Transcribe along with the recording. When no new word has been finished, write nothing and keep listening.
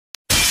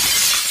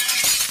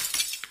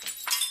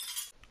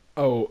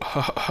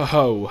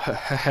Oh,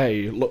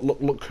 hey,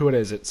 look who it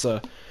is. It's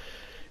a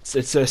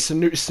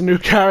new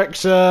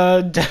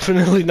character.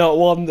 Definitely not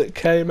one that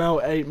came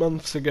out 8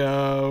 months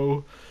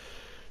ago.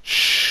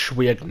 Shh,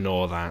 we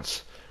ignore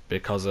that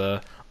because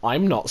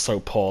I'm not so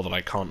poor that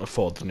I can't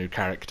afford the new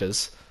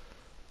characters.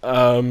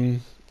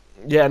 Um,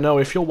 yeah, no,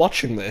 if you're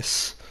watching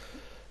this,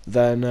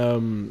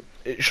 then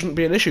it shouldn't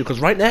be an issue because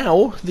right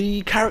now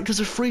the characters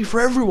are free for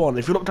everyone.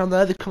 If you look down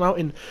there, they come out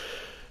in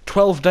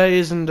 12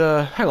 days and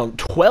hang on,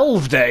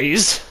 12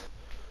 days.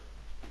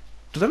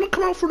 Do they not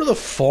come out for another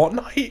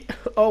fortnight?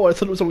 Oh, I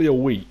thought it was only a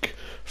week.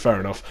 Fair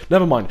enough.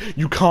 Never mind.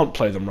 You can't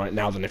play them right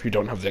now then if you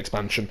don't have the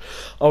expansion.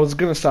 I was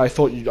gonna say I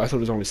thought it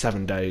was only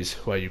 7 days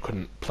where you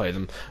couldn't play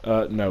them.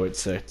 No,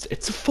 it's a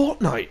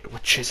fortnight,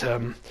 which is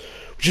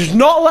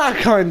not that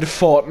kind of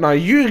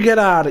fortnight. You get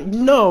out of it.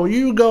 No,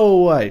 you go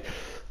away.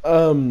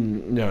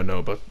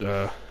 No, but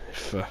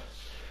if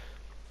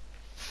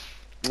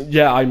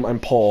yeah, I'm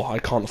poor. I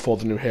can't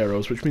afford the new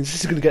heroes, which means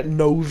this is going to get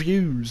no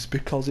views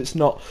because it's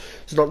not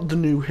the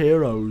new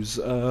heroes.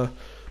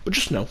 But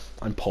just know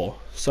I'm poor.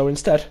 So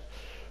instead,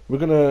 we're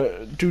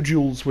gonna do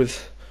duels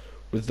with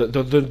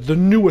the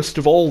newest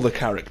of all the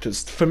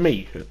characters for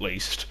me at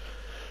least.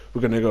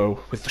 We're gonna go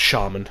with the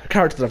Shaman, a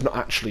character that I've not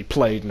actually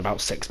played in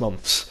about 6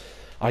 months.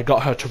 I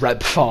got her to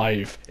Rep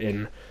 5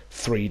 in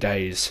 3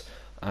 days,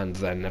 and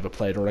then never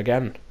played her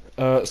again.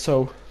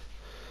 So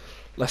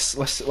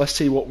let's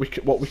see what we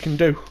can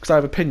do because I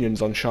have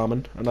opinions on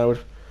Shaman, and I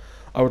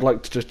would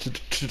like to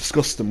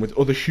discuss them with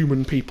other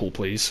human people,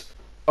 please.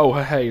 Oh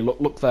hey,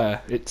 look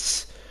there!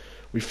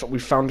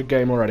 We've found a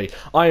game already.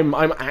 I'm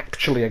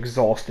actually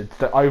exhausted.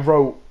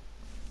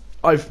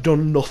 I've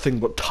done nothing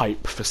but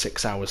type for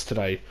 6 hours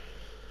today.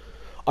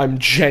 I'm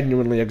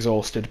genuinely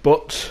exhausted,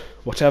 but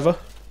whatever.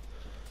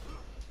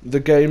 The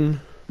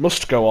game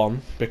must go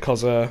on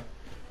because I'm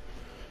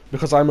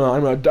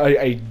a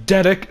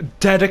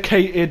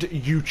dedicated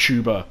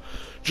YouTuber.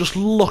 Just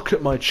look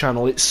at my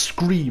channel; it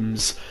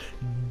screams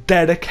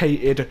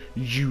dedicated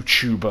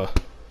YouTuber.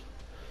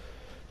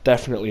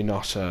 Definitely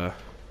not.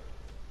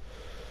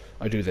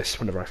 I do this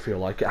whenever I feel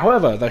like it.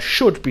 However, there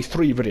should be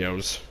 3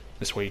 videos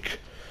this week.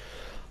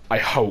 I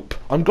hope.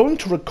 I'm going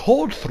to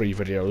record 3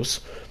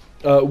 videos.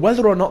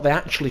 Whether or not they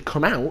actually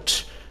come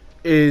out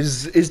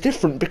is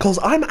different because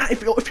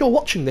if you're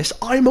watching this,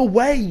 I'm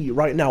away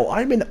right now.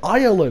 I'm in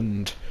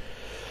Ireland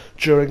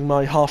during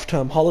my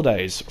half-term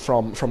holidays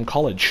from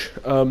college.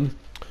 I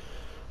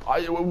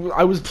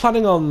was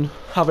planning on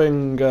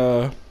having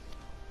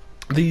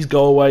these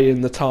go away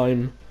in the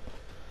time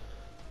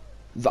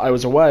that I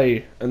was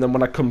away, and then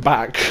when I come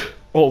back,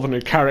 all the new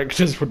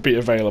characters would be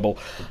available.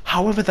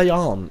 However, they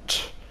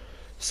aren't.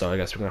 So I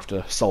guess we're gonna have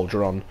to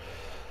soldier on a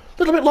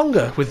little bit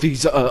longer with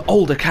these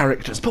older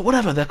characters. But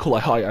whatever, they're cool.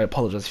 I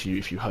apologise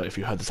if you heard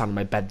the sound of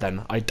my bed.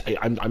 Then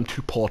I'm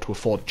too poor to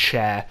afford a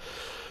chair.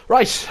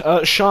 Right,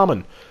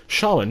 Shaman.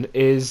 Shaman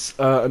is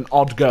an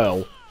odd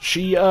girl.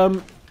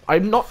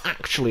 I'm not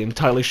actually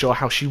entirely sure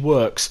how she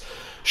works.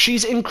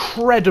 She's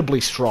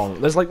incredibly strong.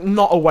 There's like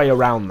not a way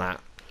around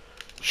that.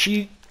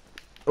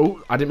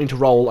 Oh, I didn't mean to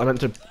roll. I meant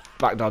to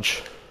back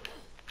dodge.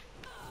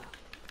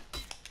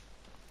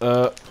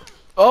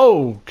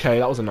 Okay,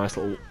 that was a nice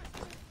little...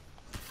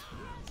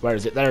 Where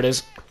is it? There it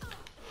is.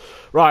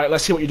 Right,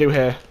 let's see what you do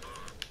here.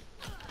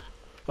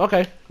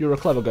 Okay, you're a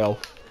clever girl.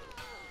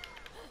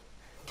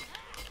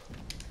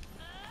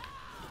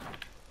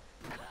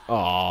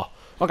 Ah,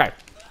 okay.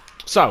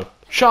 So,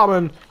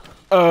 Shaman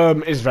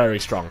is very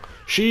strong.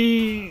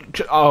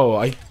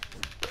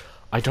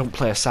 I don't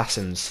play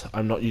assassins.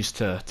 I'm not used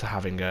to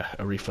having a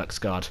reflex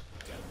guard.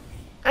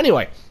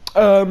 Anyway,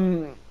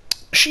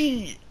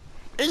 she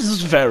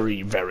is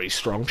very, very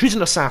strong. She's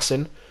an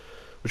assassin,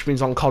 which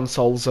means on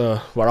consoles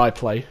where I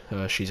play,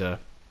 she's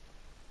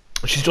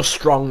just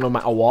strong no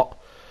matter what.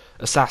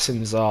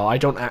 Assassins are... I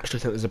don't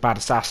actually think there's a bad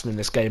assassin in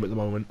this game at the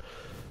moment.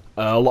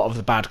 A lot of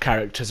the bad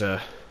characters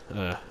are...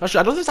 actually,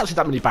 I don't think there's actually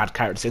that many bad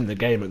characters in the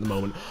game at the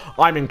moment.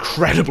 I'm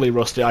incredibly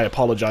rusty. I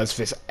apologise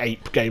for this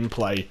ape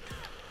gameplay.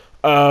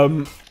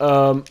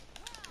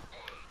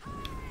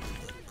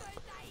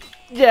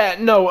 Yeah,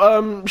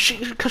 no,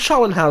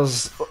 Shaman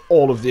has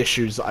all of the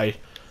issues that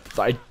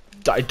I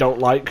don't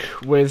like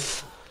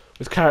with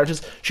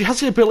characters. She has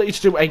the ability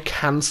to do a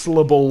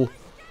cancelable,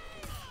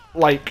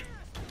 like,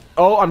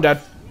 oh, I'm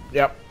dead.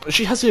 Yep.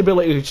 She has the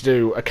ability to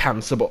do a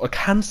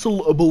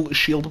cancelable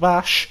shield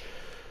bash,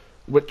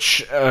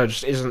 which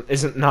just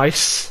isn't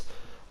nice.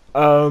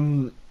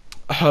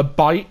 Her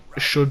bite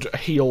should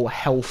heal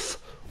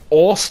health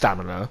or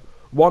stamina.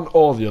 One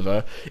or the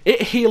other.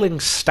 It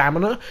healing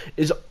stamina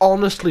is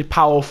honestly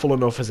powerful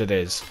enough as it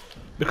is.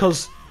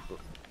 Because,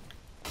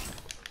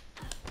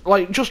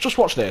 like, just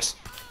watch this.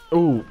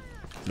 Ooh,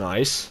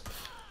 nice.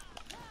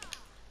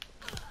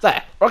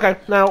 There. Okay,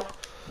 now,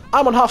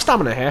 I'm on half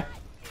stamina here.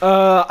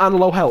 And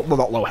low health. Well,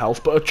 not low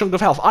health, but a chunk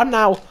of health. I'm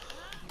now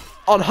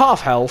on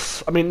half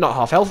health. I mean, not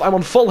half health. I'm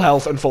on full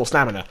health and full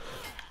stamina.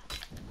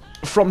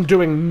 From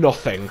doing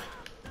nothing.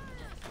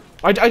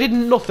 I did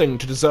nothing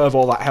to deserve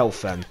all that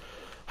health then.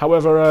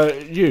 However,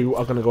 you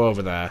are going to go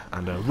over there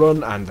and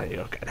run, and there you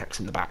go, get an X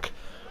in the back.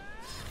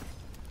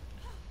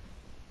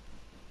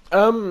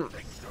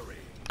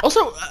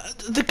 Also,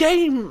 the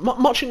game,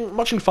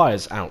 Marching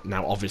Fire's out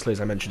now, obviously, as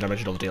I mentioned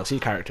all the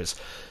DLC characters.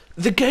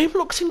 The game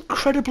looks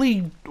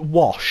incredibly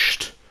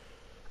washed.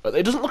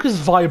 It doesn't look as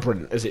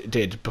vibrant as it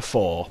did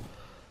before.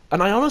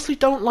 And I honestly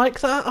don't like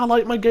that. I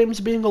like my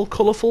games being all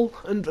colourful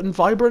and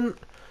vibrant.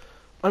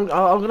 I'm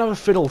gonna have a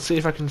fiddle, see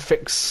if I can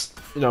fix,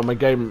 my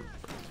game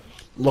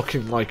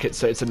looking like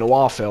it's a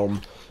noir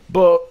film.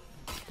 But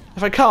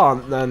if I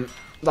can't, then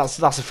that's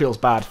it feels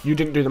bad. You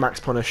didn't do the max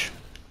punish.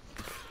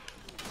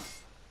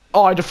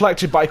 Oh, I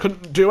deflected, but I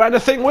couldn't do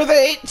anything with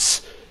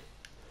it!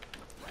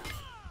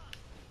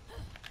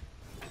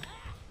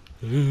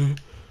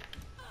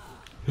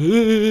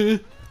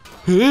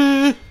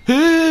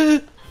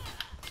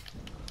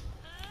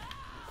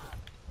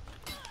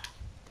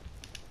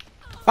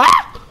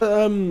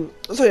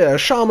 So yeah,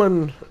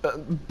 Shaman,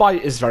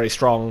 bite is very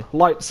strong,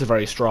 lights are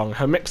very strong,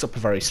 her mix-up are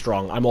very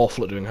strong. I'm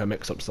awful at doing her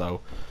mix-ups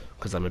though,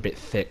 because I'm a bit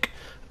thick.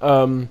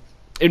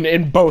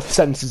 In both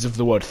senses of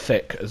the word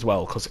thick as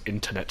well, because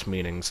internet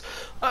meanings.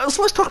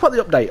 So let's talk about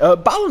the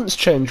update. Balance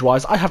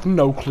change-wise, I have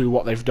no clue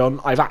what they've done.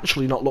 I've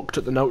actually not looked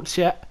at the notes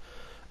yet.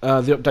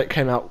 The update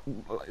came out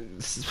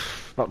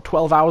about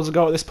 12 hours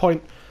ago at this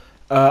point.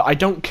 I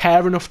don't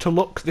care enough to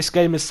look. This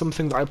game is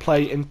something that I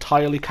play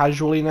entirely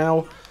casually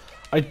now.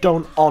 I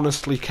don't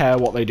honestly care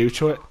what they do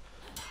to it.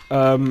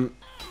 Come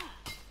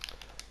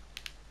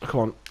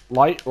on.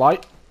 Light.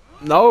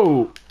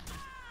 No!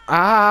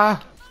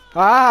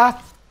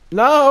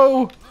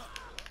 No!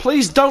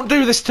 Please don't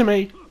do this to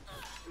me!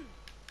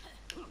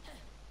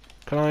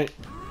 Can I...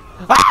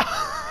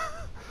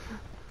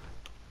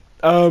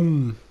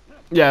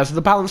 Yeah, so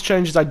the balance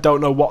changes, I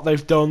don't know what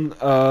they've done.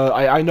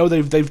 I know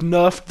they've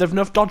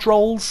nerfed dodge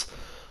rolls.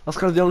 That's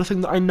kind of the only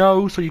thing that I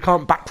know, so you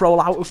can't back roll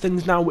out of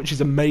things now, which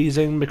is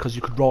amazing, because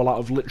you could roll out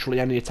of literally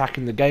any attack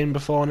in the game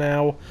before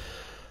now.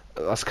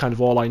 That's kind of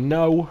all I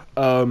know.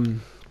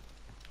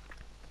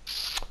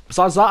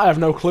 Besides that, I have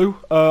no clue.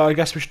 I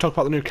guess we should talk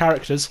about the new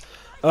characters.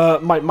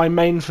 My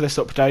main for this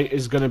update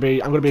is going to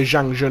be... I'm going to be a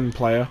Zhang Jun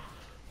player.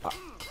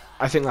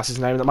 I think that's his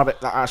name.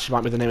 That actually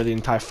might be the name of the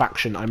entire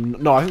faction.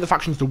 No, I think the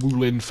faction's the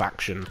Wulin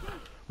faction,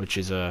 which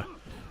is a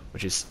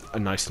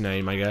nice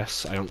name, I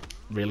guess. I don't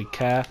really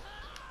care.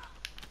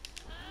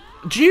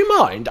 Do you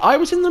mind? I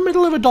was in the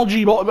middle of a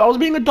dodgy boy. I was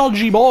being a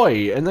dodgy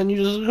boy, and then you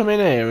just come in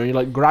here and you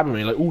like grab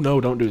me, like, oh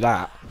no, don't do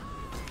that.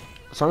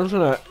 So I'm just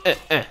gonna.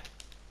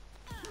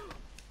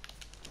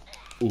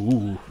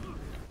 Ooh.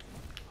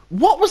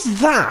 What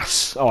was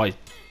that? Oh,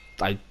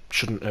 I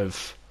shouldn't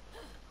have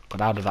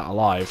got out of that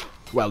alive.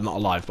 Well, not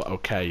alive, but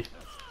okay.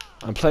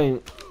 I'm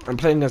playing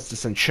as the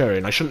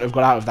Centurion. I shouldn't have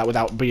got out of that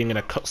without being in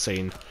a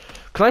cutscene.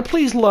 Can I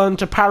please learn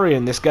to parry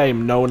in this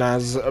game known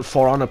as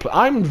For Honor?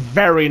 I'm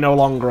very no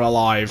longer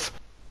alive.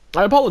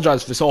 I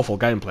apologise for this awful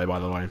gameplay, by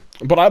the way.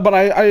 But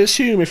I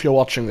assume if you're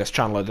watching this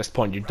channel at this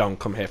point, you don't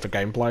come here for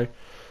gameplay.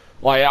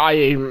 Like,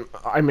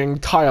 I'm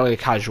entirely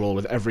casual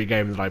with every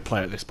game that I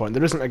play at this point.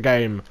 There isn't a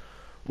game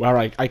where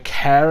I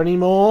care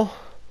anymore.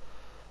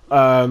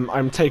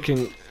 I'm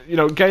taking...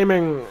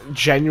 gaming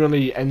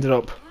genuinely ended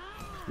up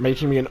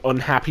making me an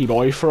unhappy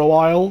boy for a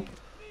while.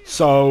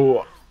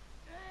 So...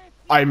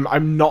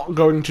 I'm not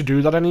going to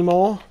do that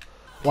anymore.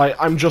 Like,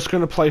 I'm just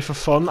going to play for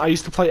fun. I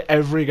used to play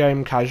every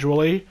game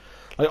casually.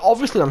 Like,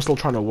 obviously I'm still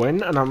trying to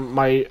win, and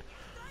my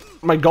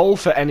goal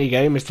for any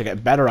game is to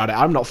get better at it.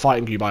 I'm not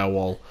fighting you by a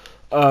wall.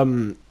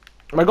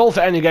 My goal for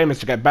any game is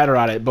to get better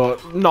at it,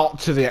 but not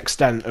to the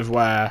extent of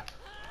where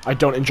I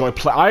don't enjoy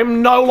play.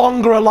 I'm no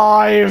longer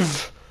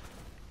alive!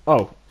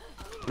 Oh.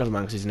 Never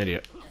mind, because he's an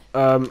idiot.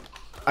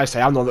 I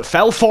say I'm the one that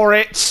fell for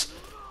it!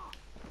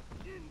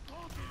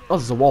 Oh,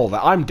 there's a wall there.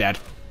 I'm dead.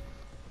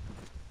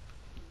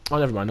 Oh,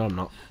 never mind. No, I'm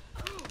not.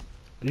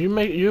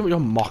 You're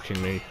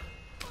mocking me.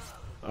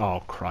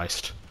 Oh,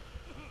 Christ.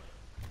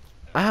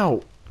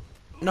 Ow.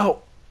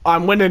 No.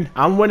 I'm winning.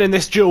 I'm winning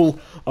this duel.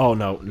 Oh,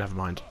 no. Never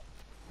mind.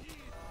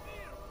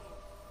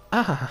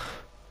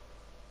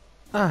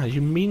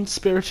 You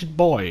mean-spirited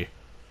boy.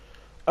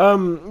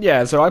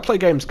 Yeah, so I play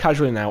games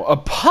casually now.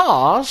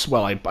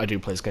 Well, I do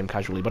play this game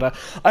casually, but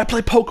I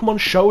play Pokemon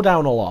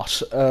Showdown a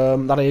lot.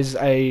 That is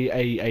a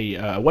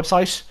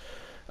website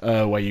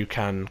where you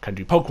can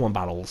do Pokemon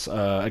battles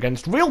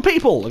against real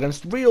people,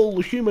 against real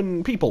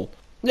human people.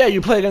 Yeah, you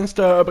play against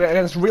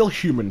real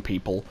human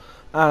people,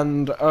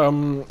 and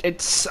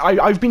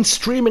I've been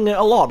streaming it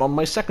a lot on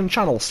my second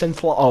channel,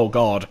 Sinful. Oh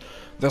god,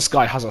 this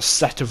guy has a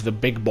set of the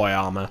big boy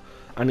armor,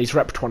 and he's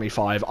rep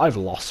 25. I've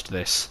lost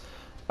this.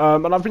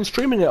 And I've been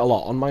streaming it a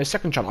lot on my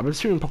second channel. I've been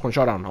streaming Pokemon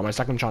Showdown on my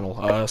second channel,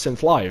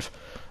 Synth Live.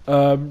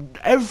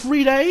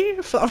 Every day?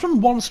 I've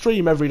done one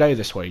stream every day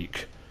this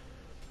week.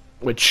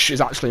 Which is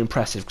actually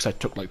impressive, because I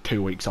took like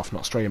 2 weeks off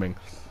not streaming.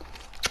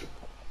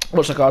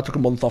 Looks like I took a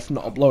month off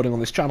not uploading on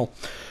this channel.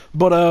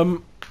 But,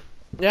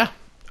 yeah.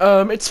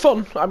 It's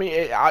fun. I mean,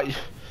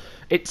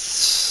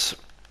 it's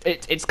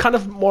kind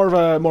of more of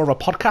a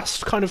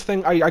podcast kind of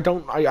thing.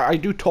 I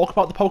do talk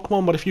about the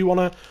Pokemon, but if you want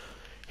to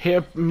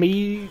hear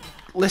me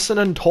listen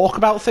and talk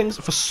about things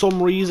for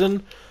some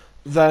reason,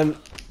 then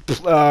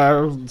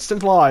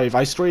Synth Live,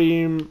 I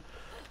stream.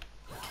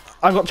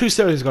 I've got 2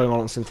 series going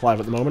on Synth Live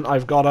at the moment.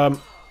 I've got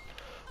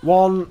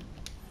one.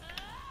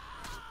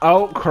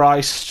 Oh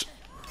Christ!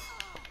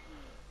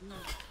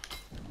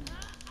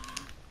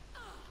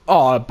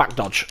 Oh, back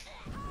dodge.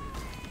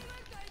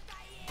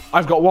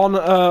 I've got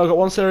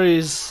one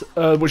series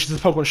which is the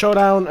Pokemon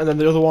Showdown, and then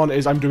the other one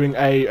is I'm doing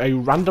a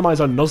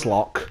randomizer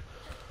Nuzlocke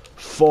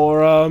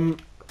for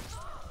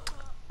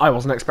I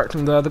wasn't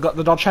expecting the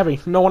Dodge Heavy.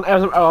 No one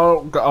ever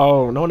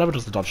no one ever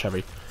does the Dodge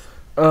Heavy.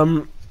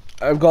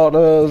 I've got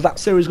that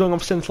series going on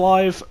for Synth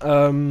Live,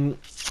 and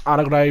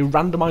I've got a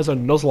randomizer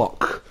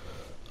Nuzlocke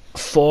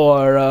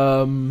for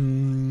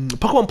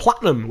Pokemon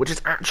Platinum, which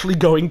is actually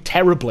going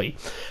terribly.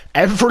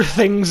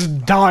 Everything's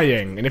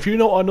dying, and if you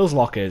know what a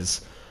Nuzlocke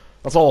is,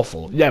 that's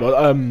awful. Yeah,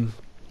 but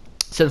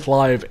Synth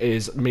Live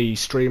is me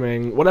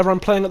streaming whatever I'm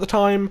playing at the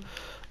time.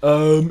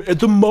 At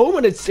the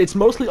moment, it's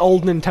mostly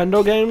old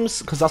Nintendo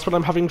games because that's what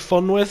I'm having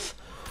fun with.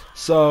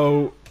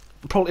 So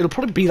it'll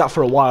probably be that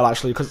for a while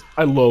actually, because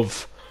I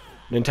love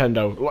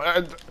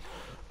Nintendo.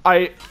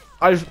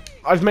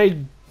 I've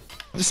made,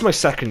 this is my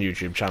second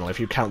YouTube channel if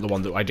you count the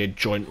one that I did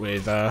joint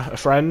with a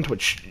friend,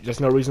 which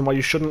there's no reason why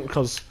you shouldn't,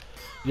 because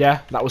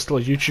yeah, that was still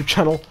a YouTube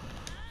channel.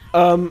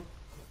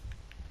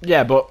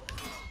 Yeah, but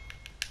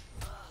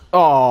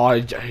oh,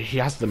 he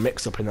has the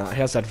mix-up in that.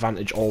 He has the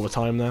advantage all the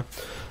time there.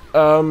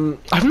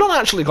 I've not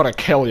actually got a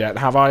kill yet,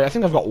 have I? I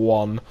think I've got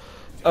one.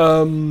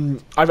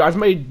 I've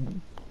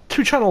made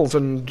 2 channels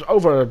and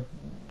over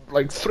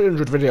like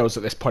 300 videos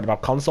at this point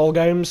about console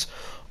games.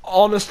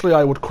 Honestly,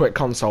 I would quit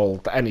console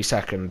any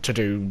second to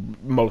do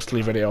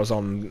mostly videos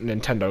on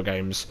Nintendo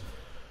games.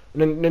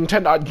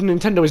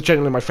 Nintendo is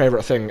genuinely my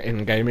favourite thing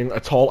in gaming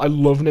at all. I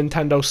love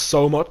Nintendo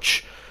so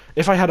much.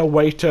 If I had a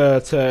way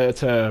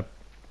to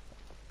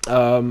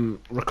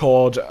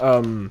record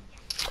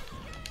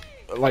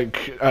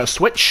like a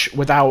Switch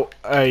without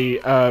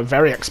a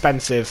very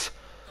expensive.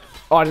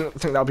 Oh, I didn't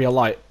think that would be a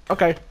light.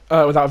 Okay,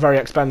 without a very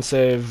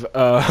expensive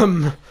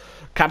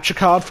capture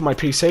card for my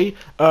PC.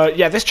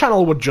 Yeah, this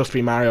channel would just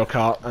be Mario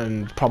Kart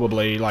and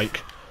probably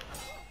like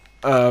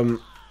Christ.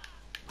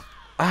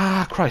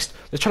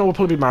 This channel will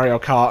probably be Mario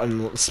Kart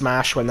and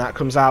Smash when that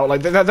comes out.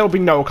 Like there'll be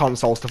no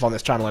console stuff on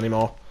this channel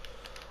anymore.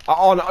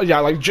 Yeah,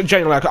 like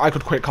genuinely, I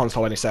could quit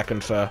console any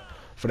second for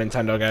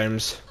Nintendo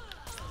games.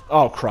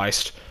 Oh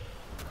Christ.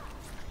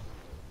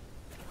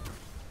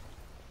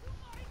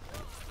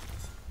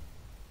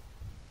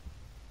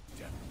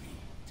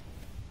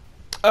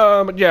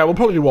 Yeah, we'll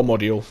probably do one more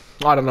deal.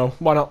 I don't know.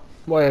 Why not?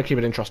 Why keep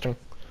it interesting?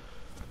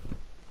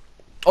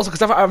 Also,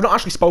 because I've not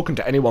actually spoken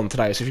to anyone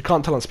today, so if you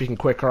can't tell I'm speaking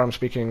quicker, I'm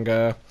speaking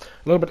a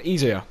little bit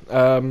easier.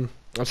 I'm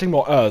saying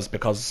more ers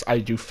because I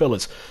do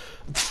fillers.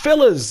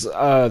 Fillers,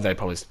 they're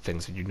probably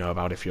things that you know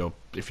about if you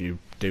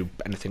do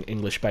anything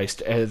English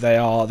based. They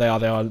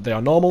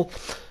are normal.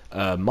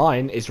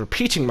 Mine is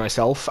repeating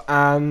myself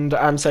and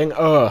saying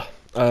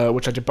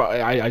which I did.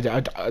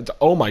 But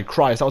oh my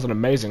Christ, that was an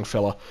amazing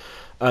filler.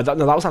 No, that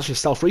was actually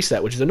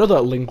self-reset, which is another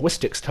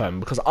linguistics term,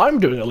 because I'm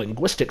doing a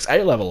linguistics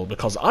A-level,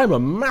 because I'm a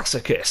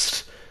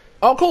masochist.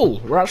 Oh, cool.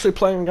 We're actually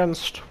playing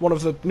against one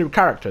of the new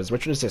characters.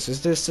 Which is this?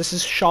 This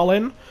is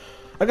Shaman?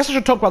 I guess I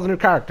should talk about the new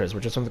characters,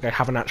 which is something I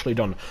haven't actually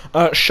done.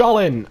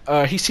 Shaman,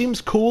 he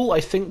seems cool.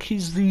 I think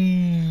he's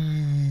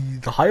the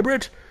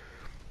hybrid?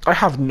 I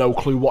have no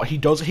clue what he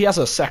does. He has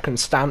a second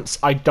stance.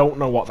 I don't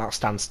know what that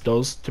stance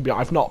does.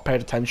 I've not paid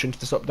attention to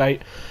this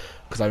update,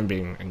 because I'm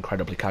being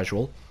incredibly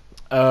casual.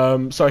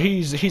 So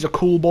he's a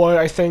cool boy,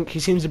 I think. He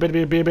seems to be a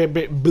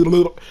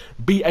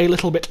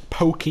little bit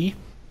pokey.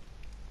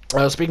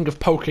 Speaking of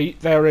pokey,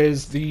 there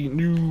is the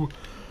new...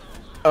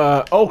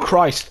 oh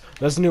Christ!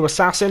 There's the new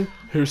assassin,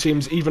 who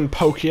seems even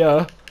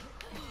pokier.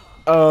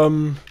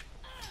 Oh,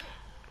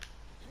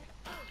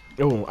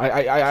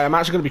 I'm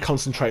actually going to be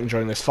concentrating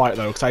during this fight,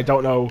 though, because I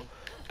don't know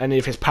any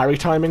of his parry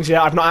timings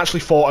yet. I've not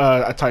actually fought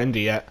a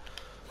Tindy yet.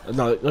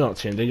 No, not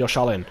Tindy, you're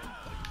Shaolin.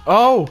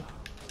 Oh!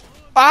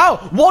 Ow!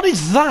 What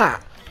is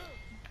that?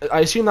 I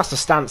assume that's the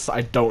stance that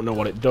I don't know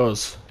what it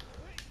does.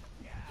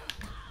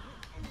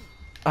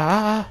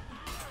 Hi,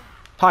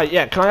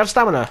 yeah, can I have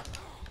stamina?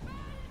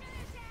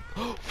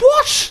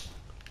 What?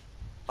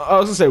 I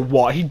was gonna say,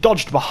 what? He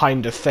dodged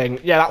behind a thing.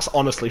 Yeah, that's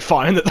honestly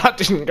fine that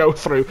didn't go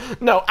through.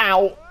 No,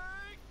 ow!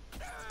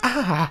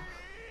 Ah!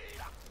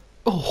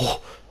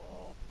 Oh!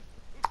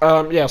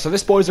 Yeah, so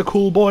this boy's a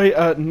cool boy,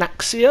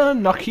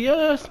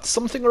 Nakia,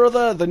 something or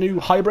other, the new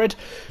hybrid.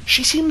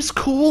 She seems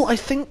cool. I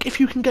think if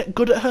you can get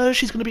good at her,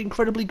 she's going to be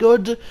incredibly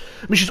good. I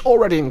mean, she's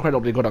already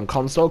incredibly good on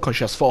console, because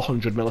she has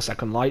 400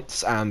 millisecond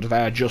lights, and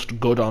they're just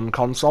good on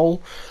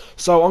console.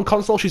 So on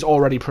console, she's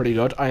already pretty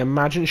good. I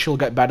imagine she'll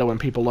get better when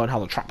people learn how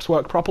the traps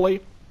work properly.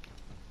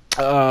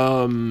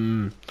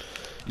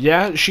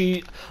 Yeah,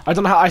 I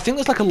don't know how, I think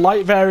there's like a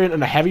light variant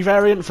and a heavy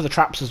variant for the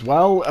traps as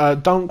well.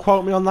 Don't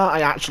quote me on that,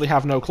 I actually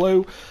have no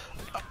clue.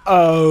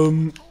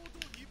 Don't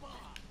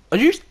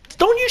you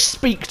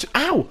speak to,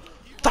 ow!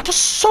 That does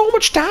so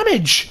much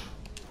damage!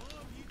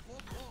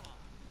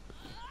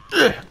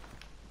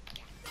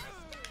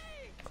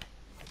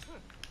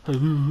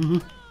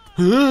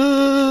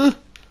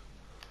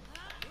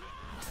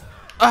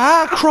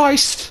 Ah,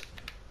 Christ!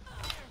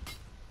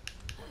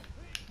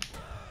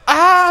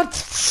 Ah,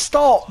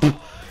 stop!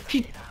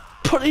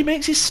 He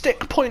makes his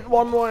stick point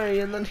one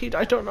way, and then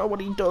I don't know what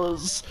he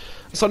does.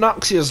 So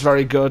Naxia's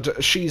very good.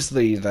 She's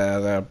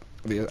the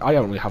I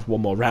only have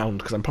one more round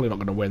because I'm probably not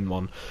going to win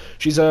one.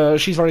 She's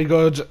very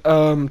good.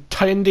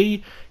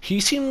 Tyndi, he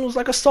seems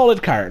like a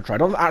solid character. I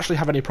don't actually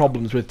have any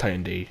problems with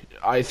Tyndi.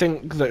 I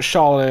think that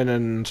Shaman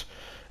and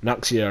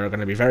Naxia are going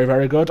to be very,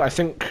 very good. I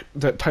think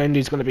that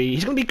Tyndi's going to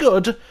be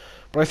good,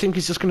 but I think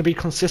he's just going to be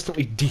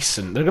consistently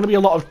decent. There are going to be a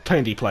lot of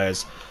Tyndi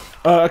players.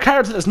 A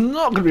character that's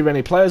not going to be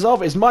many players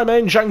of is my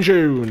main Zhang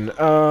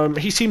Jun.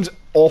 He seems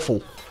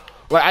awful.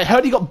 Like, I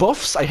heard he got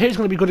buffs. I hear he's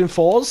going to be good in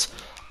 4s.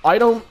 I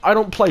don't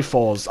play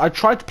 4s. I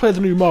tried to play the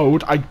new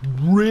mode. I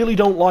really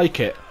don't like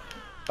it.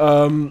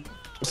 So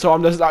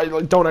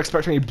I don't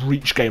expect any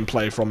Breach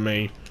gameplay from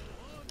me.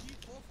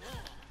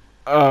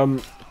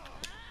 Oh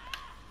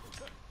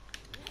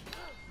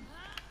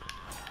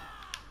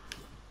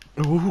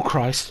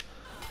Christ.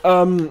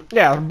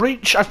 Yeah,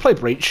 Breach. I've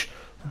played Breach.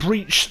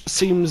 Breach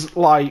seems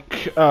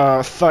like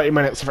 30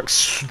 minutes of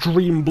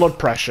extreme blood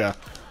pressure,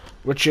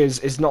 which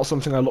is not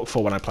something I look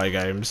for when I play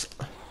games.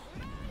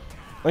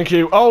 Thank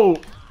you. Oh,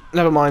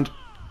 never mind.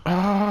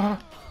 That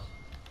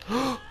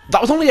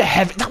was only a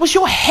heavy. That was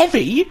your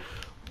heavy?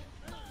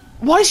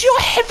 Why is your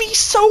heavy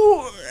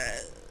so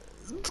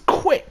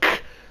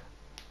quick?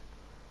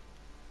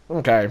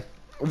 Okay,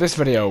 this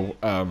video,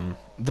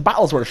 the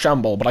battles were a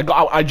shamble, but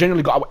I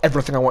genuinely got out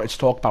everything I wanted to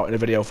talk about in a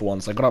video for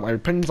once. I got out my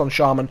opinions on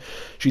Shaman.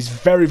 She's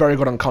very, very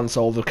good on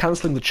console. The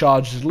cancelling the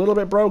charge is a little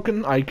bit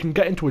broken. I can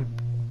get into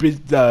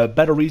a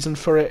better reason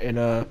for it in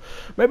a...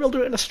 Maybe I'll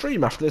do it in a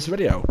stream after this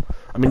video.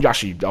 I mean,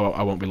 actually,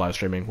 I won't be live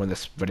streaming when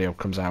this video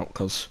comes out,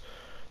 because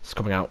it's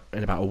coming out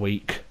in about a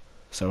week,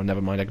 so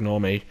never mind,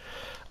 ignore me.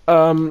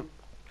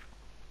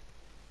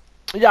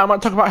 Yeah, I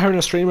might talk about her in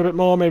a stream a bit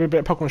more, maybe a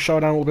bit of Pokemon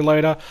Showdown will be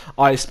later.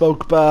 I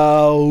spoke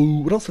about...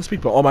 What else did I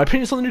speak about? Oh, my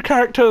opinions on the new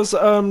characters.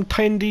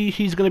 Tyndi,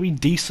 he's going to be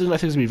decent. I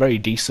think he's going to be very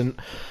decent.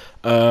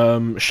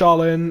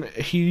 Charlene,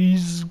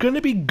 he's going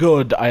to be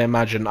good, I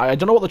imagine. I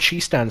don't know what the chi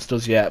stance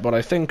does yet, but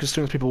I think as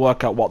soon as people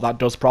work out what that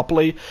does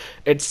properly,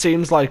 it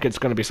seems like it's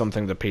going to be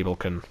something that people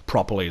can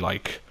properly,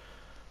 like,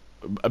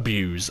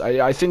 abuse.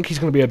 I think he's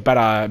going to be a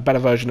better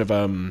version of,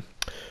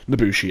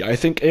 Nobushi. I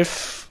think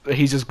if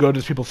he's as good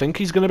as people think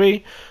he's going to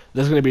be,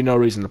 there's going to be no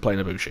reason to play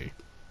Nobushi.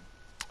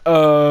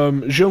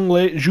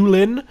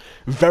 Julin,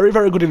 very,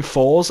 very good in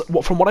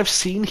 4s. From what I've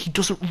seen, he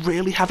doesn't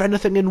really have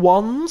anything in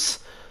 1s,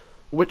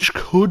 which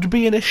could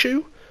be an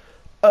issue.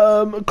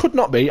 Could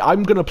not be.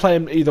 I'm going to play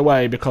him either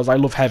way because I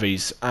love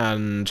heavies,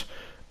 and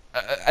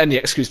any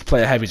excuse to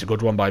play a heavy is a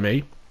good one by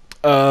me.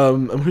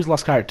 And who's the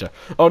last character?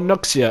 Oh,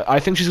 Nuxia.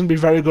 I think she's going to be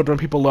very good when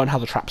people learn how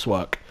the traps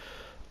work.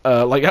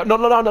 Like,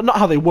 not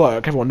how they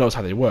work. Everyone knows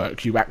how they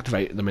work. You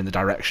activate them in the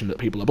direction that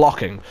people are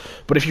blocking.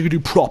 But if you could do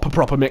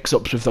proper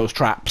mix-ups with those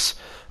traps,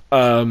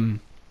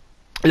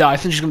 yeah, I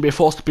think she's going to be a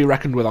force to be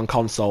reckoned with on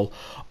console.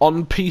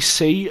 On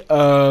PC,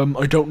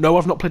 I don't know.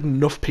 I've not played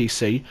enough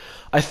PC.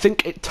 I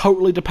think it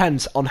totally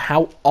depends on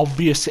how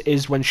obvious it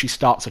is when she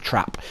starts a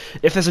trap.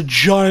 If there's a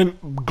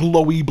giant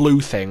glowy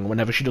blue thing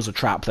whenever she does a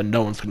trap, then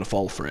no one's going to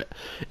fall for it.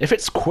 If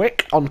it's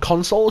quick on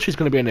console, she's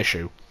going to be an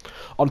issue.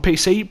 On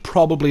PC,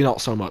 probably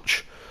not so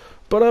much.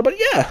 But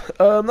yeah,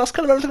 that's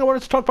kind of everything I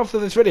wanted to talk about for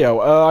this video.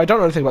 I don't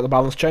know anything about the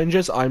balance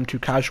changes. I'm too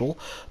casual.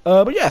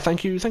 But yeah,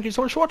 thank you so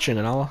much for watching,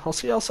 and I'll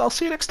see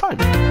you next time.